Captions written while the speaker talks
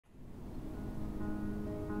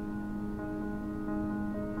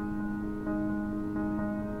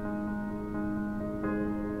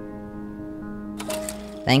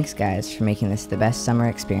Thanks guys for making this the best summer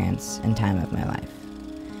experience and time of my life.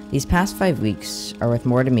 These past 5 weeks are worth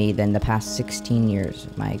more to me than the past 16 years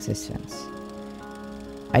of my existence.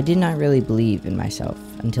 I did not really believe in myself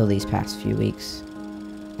until these past few weeks.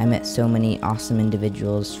 I met so many awesome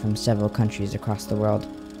individuals from several countries across the world.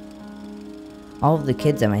 All of the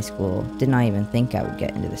kids at my school did not even think I would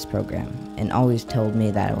get into this program and always told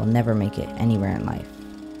me that I will never make it anywhere in life.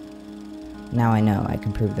 Now I know I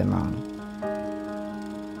can prove them wrong.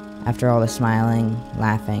 After all the smiling,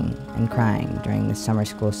 laughing, and crying during the summer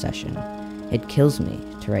school session, it kills me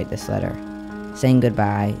to write this letter. Saying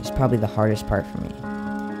goodbye is probably the hardest part for me.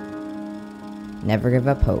 Never give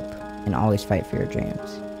up hope and always fight for your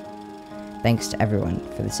dreams. Thanks to everyone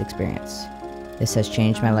for this experience. This has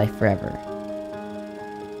changed my life forever.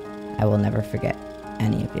 I will never forget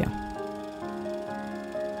any of you.